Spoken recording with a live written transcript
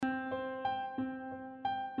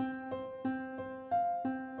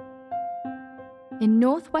In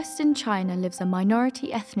northwestern China lives a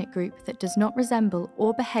minority ethnic group that does not resemble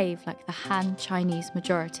or behave like the Han Chinese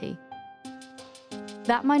majority.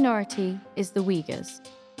 That minority is the Uyghurs.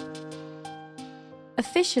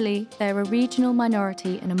 Officially, they're a regional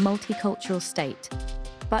minority in a multicultural state.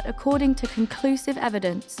 But according to conclusive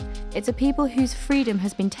evidence, it's a people whose freedom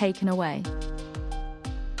has been taken away.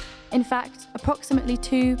 In fact, approximately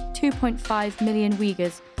 2.5 million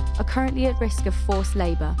Uyghurs are currently at risk of forced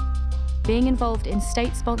labour, being involved in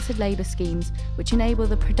state-sponsored labour schemes which enable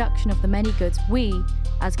the production of the many goods we,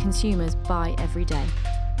 as consumers, buy every day.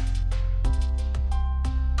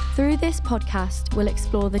 Through this podcast, we'll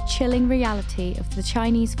explore the chilling reality of the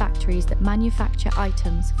Chinese factories that manufacture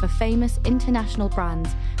items for famous international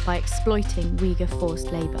brands by exploiting Uyghur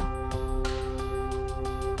forced labour.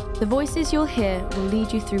 The voices you'll hear will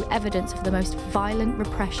lead you through evidence of the most violent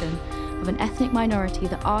repression of an ethnic minority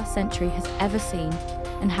that our century has ever seen,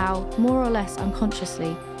 and how, more or less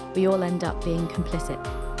unconsciously, we all end up being complicit.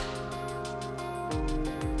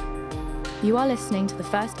 You are listening to the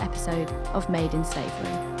first episode of Made in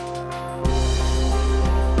Slavery.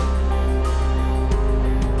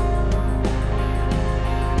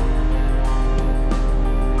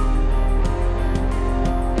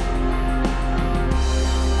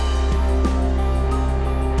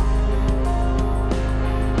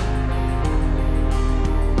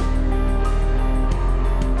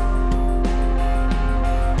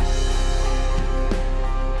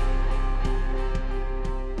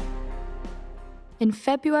 In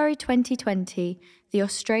February 2020, the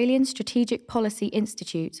Australian Strategic Policy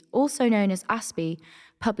Institute, also known as ASPI,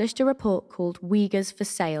 published a report called Uyghurs for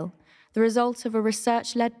Sale, the result of a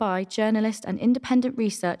research led by journalist and independent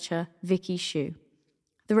researcher Vicky Xu.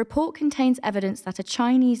 The report contains evidence that a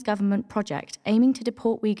Chinese government project aiming to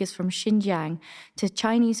deport Uyghurs from Xinjiang to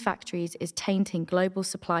Chinese factories is tainting global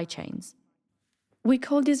supply chains. We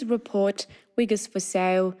call this report Uyghurs for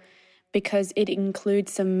Sale because it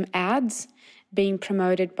includes some ads being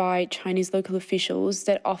promoted by Chinese local officials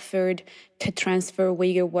that offered to transfer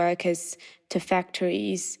Uyghur workers to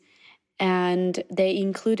factories. And they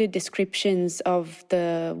included descriptions of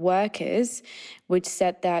the workers, which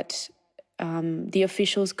said that the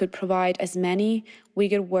officials could provide as many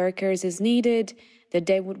Uyghur workers as needed, that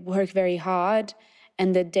they would work very hard,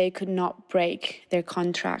 and that they could not break their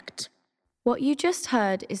contract. What you just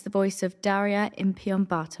heard is the voice of Daria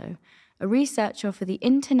Impion-Bato, a researcher for the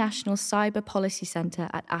International Cyber Policy Centre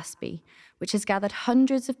at ASPI, which has gathered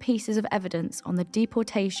hundreds of pieces of evidence on the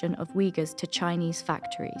deportation of Uyghurs to Chinese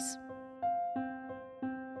factories.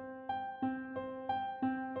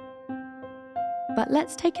 But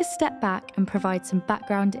let's take a step back and provide some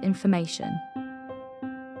background information.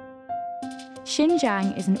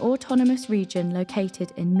 Xinjiang is an autonomous region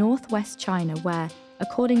located in northwest China where,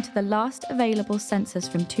 according to the last available census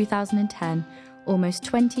from 2010, almost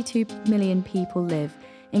 22 million people live,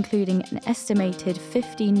 including an estimated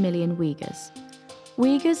 15 million Uyghurs.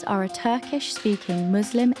 Uyghurs are a Turkish-speaking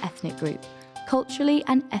Muslim ethnic group, culturally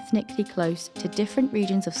and ethnically close to different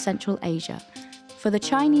regions of Central Asia. For the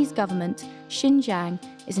Chinese government, Xinjiang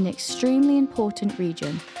is an extremely important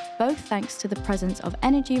region, both thanks to the presence of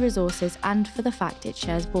energy resources and for the fact it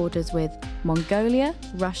shares borders with Mongolia,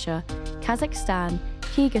 Russia, Kazakhstan,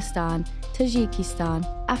 Kyrgyzstan, Tajikistan,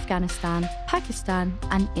 Afghanistan, Pakistan,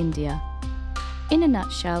 and India. In a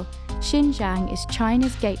nutshell, Xinjiang is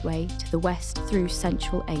China's gateway to the West through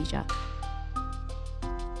Central Asia.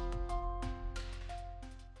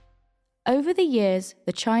 Over the years,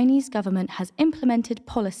 the Chinese government has implemented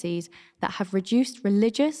policies that have reduced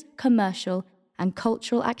religious, commercial, and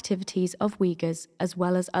cultural activities of Uyghurs as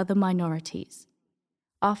well as other minorities.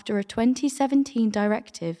 After a 2017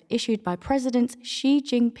 directive issued by President Xi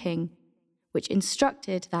Jinping, which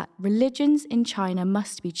instructed that religions in China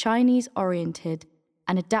must be Chinese-oriented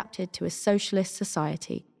and adapted to a socialist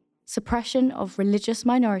society, suppression of religious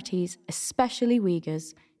minorities, especially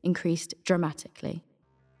Uyghurs, increased dramatically.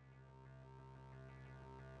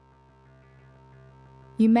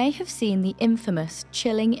 You may have seen the infamous,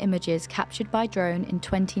 chilling images captured by drone in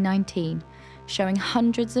 2019, showing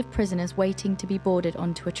hundreds of prisoners waiting to be boarded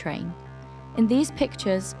onto a train. In these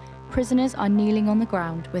pictures, prisoners are kneeling on the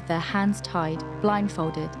ground with their hands tied,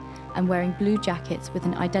 blindfolded, and wearing blue jackets with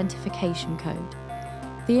an identification code.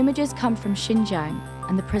 The images come from Xinjiang,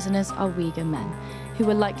 and the prisoners are Uyghur men, who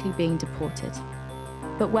were likely being deported.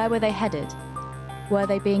 But where were they headed? Were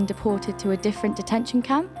they being deported to a different detention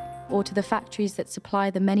camp, or to the factories that supply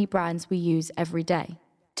the many brands we use every day?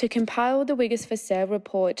 To compile the Uyghurs for Sale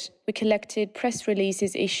report, we collected press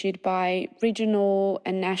releases issued by regional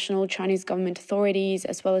and national Chinese government authorities,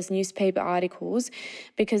 as well as newspaper articles,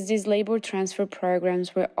 because these labor transfer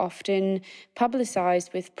programs were often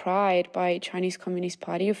publicized with pride by Chinese Communist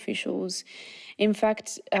Party officials. In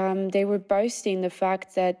fact, they were boasting the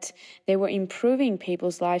fact that they were improving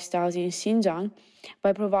people's lifestyles in Xinjiang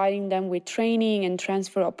by providing them with training and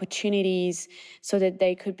transfer opportunities so that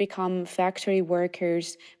they could become factory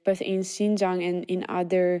workers both in Xinjiang and in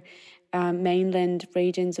other mainland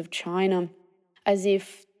regions of China, as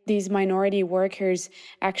if these minority workers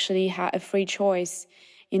actually had a free choice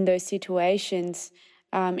in those situations.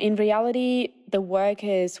 In reality, the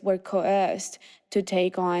workers were coerced to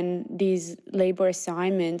take on these labor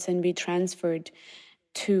assignments and be transferred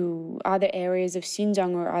to other areas of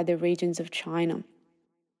Xinjiang or other regions of China.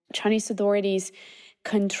 Chinese authorities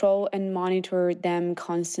control and monitor them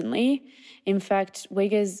constantly. In fact,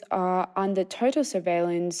 Uyghurs are under total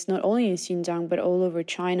surveillance, not only in Xinjiang, but all over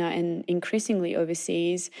China and increasingly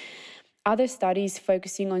overseas. Other studies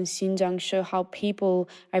focusing on Xinjiang show how people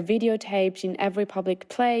are videotaped in every public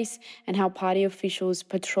place and how party officials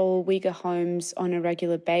patrol Uyghur homes on a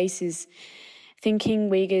regular basis. Thinking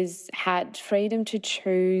Uyghurs had freedom to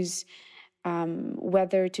choose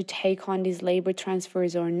whether to take on these labor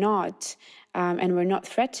transfers or not, and were not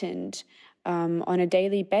threatened on a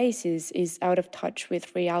daily basis, is out of touch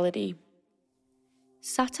with reality.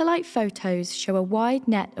 Satellite photos show a wide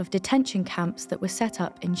net of detention camps that were set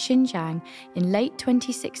up in Xinjiang in late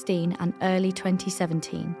 2016 and early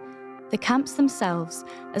 2017. The camps themselves,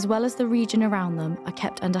 as well as the region around them, are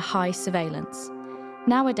kept under high surveillance.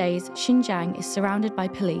 Nowadays, Xinjiang is surrounded by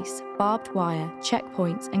police, barbed wire,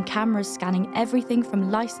 checkpoints, and cameras scanning everything from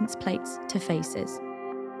license plates to faces.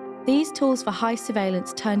 These tools for high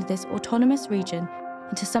surveillance turned this autonomous region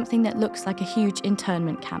into something that looks like a huge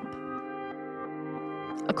internment camp.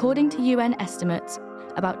 According to UN estimates,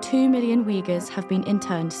 about 2 million Uyghurs have been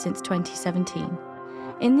interned since 2017.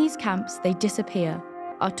 In these camps, they disappear,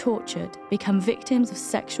 are tortured, become victims of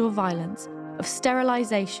sexual violence, of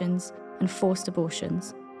sterilizations and forced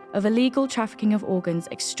abortions, of illegal trafficking of organs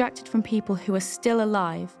extracted from people who are still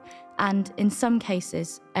alive, and, in some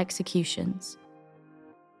cases, executions.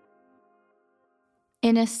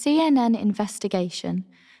 In a CNN investigation,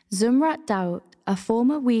 Zumrat Daud, a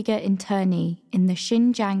former Uyghur internee in the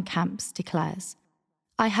Xinjiang camps, declares,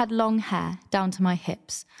 "I had long hair down to my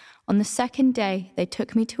hips. On the second day, they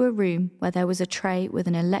took me to a room where there was a tray with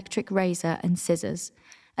an electric razor and scissors,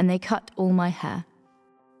 and they cut all my hair."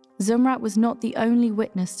 Zumrat was not the only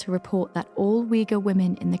witness to report that all Uyghur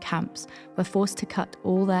women in the camps were forced to cut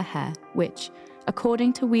all their hair, which,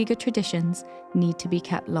 according to Uyghur traditions, need to be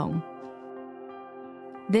kept long.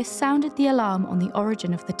 This sounded the alarm on the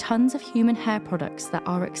origin of the tons of human hair products that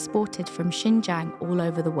are exported from Xinjiang all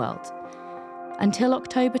over the world. Until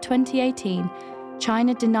October 2018,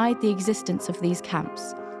 China denied the existence of these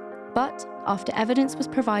camps. But after evidence was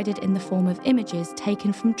provided in the form of images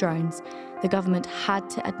taken from drones, the government had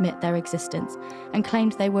to admit their existence and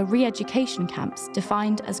claimed they were re-education camps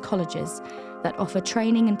defined as colleges that offer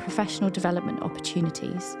training and professional development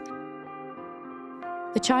opportunities.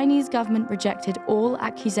 The Chinese government rejected all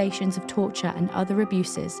accusations of torture and other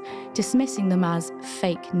abuses, dismissing them as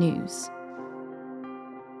fake news.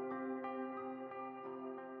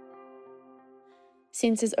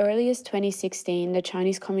 Since as early as 2016, the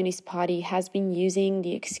Chinese Communist Party has been using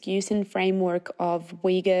the excuse and framework of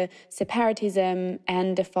Uyghur separatism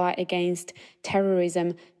and the fight against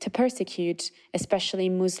terrorism to persecute especially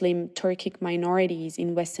Muslim Turkic minorities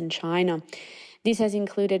in Western China. This has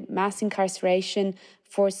included mass incarceration,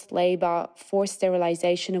 forced labor, forced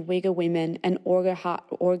sterilization of Uyghur women, and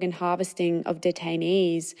organ harvesting of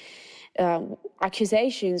detainees.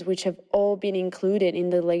 Accusations which have all been included in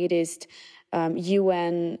the latest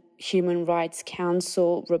UN Human Rights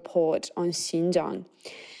Council report on Xinjiang.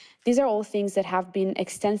 These are all things that have been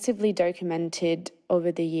extensively documented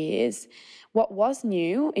over the years. What was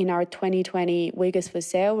new in our 2020 Uyghurs for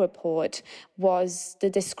Sale report was the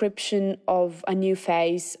description of a new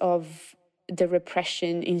phase of the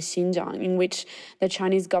repression in Xinjiang, in which the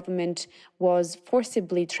Chinese government was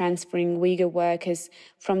forcibly transferring Uyghur workers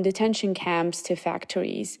from detention camps to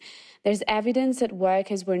factories. There's evidence that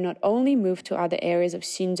workers were not only moved to other areas of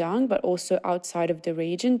Xinjiang, but also outside of the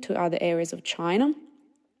region to other areas of China.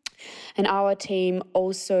 And our team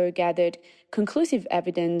also gathered conclusive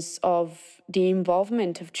evidence of the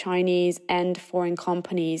involvement of Chinese and foreign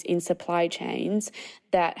companies in supply chains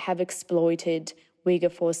that have exploited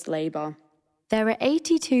Uyghur forced labor. There are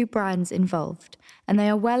 82 brands involved, and they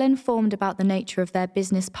are well informed about the nature of their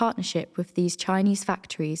business partnership with these Chinese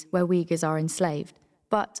factories where Uyghurs are enslaved.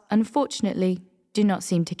 but unfortunately do not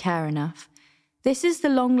seem to care enough. This is the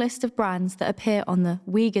long list of brands that appear on the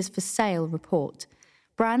Uyghurs for Sale report,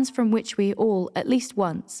 brands from which we all, at least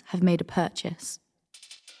once, have made a purchase.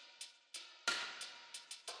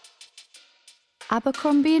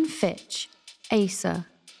 Abercrombie & Fitch, Acer,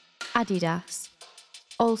 Adidas,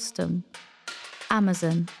 Alstom,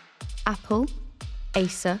 Amazon, Apple,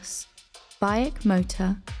 Asus, Bayek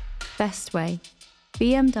Motor, Bestway,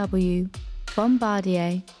 BMW,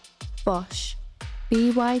 Bombardier, Bosch,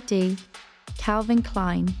 BYD, Calvin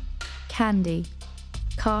Klein, Candy,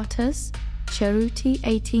 Carter's, Cerruti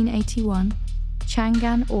 1881,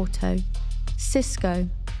 Chang'an Auto, Cisco,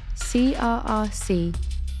 CRRC,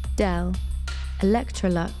 Dell,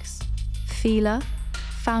 Electrolux, Fila,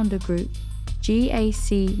 Founder Group,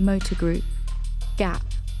 GAC Motor Group, Gap,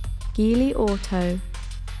 Geely Auto,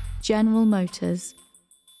 General Motors,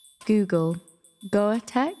 Google,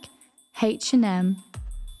 Goatech, H&M,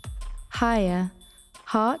 Haier,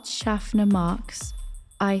 Hart Schaffner Marx,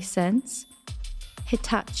 iSense,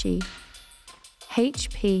 Hitachi,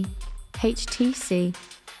 HP, HTC,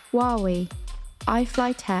 Huawei,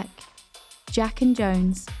 iFlyTech, Jack &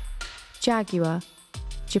 Jones, Jaguar,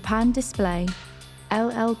 Japan Display,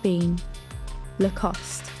 LL Bean,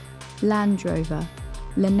 Lacoste, Land Rover,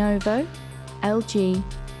 Lenovo, LG,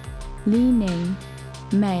 Li Ning,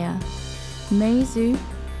 Meier, Meizu,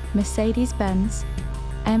 Mercedes-Benz,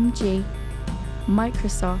 MG,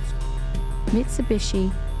 Microsoft,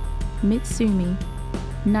 Mitsubishi, Mitsumi,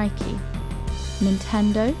 Nike,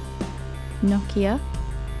 Nintendo, Nokia,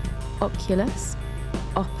 Oculus,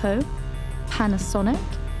 Oppo, Panasonic,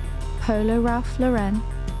 Polo Ralph Lauren,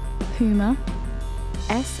 Puma,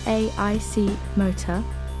 SAIC Motor,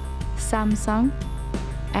 Samsung,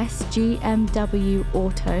 SGMW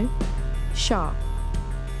Auto, Sharp,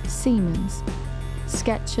 Siemens,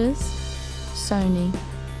 Skechers, Sony,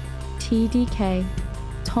 TDK,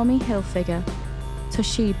 Tommy Hilfiger,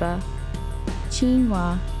 Toshiba,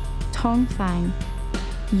 Chinois, Tongfang,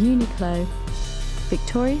 Uniqlo,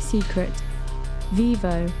 Victoria's Secret,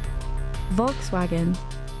 Vivo, Volkswagen,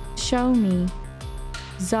 Xiaomi,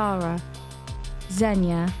 Zara,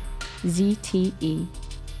 Xenia, ZTE.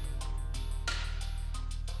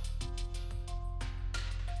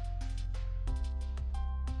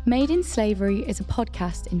 Made in Slavery is a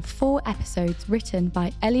podcast in 4 episodes written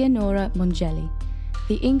by Eleonora Mongelli.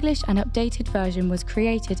 The English and updated version was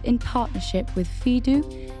created in partnership with FIDU,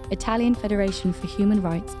 Italian Federation for Human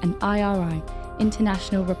Rights, and IRI,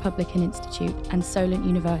 International Republican Institute, and Solent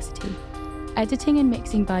University. Editing and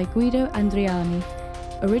mixing by Guido Andriani.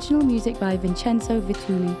 Original music by Vincenzo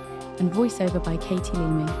Vituli, and voiceover by Katie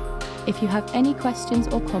Leamy. If you have any questions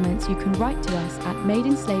or comments, you can write to us at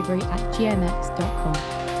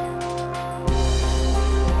madeinslavery@gmx.com.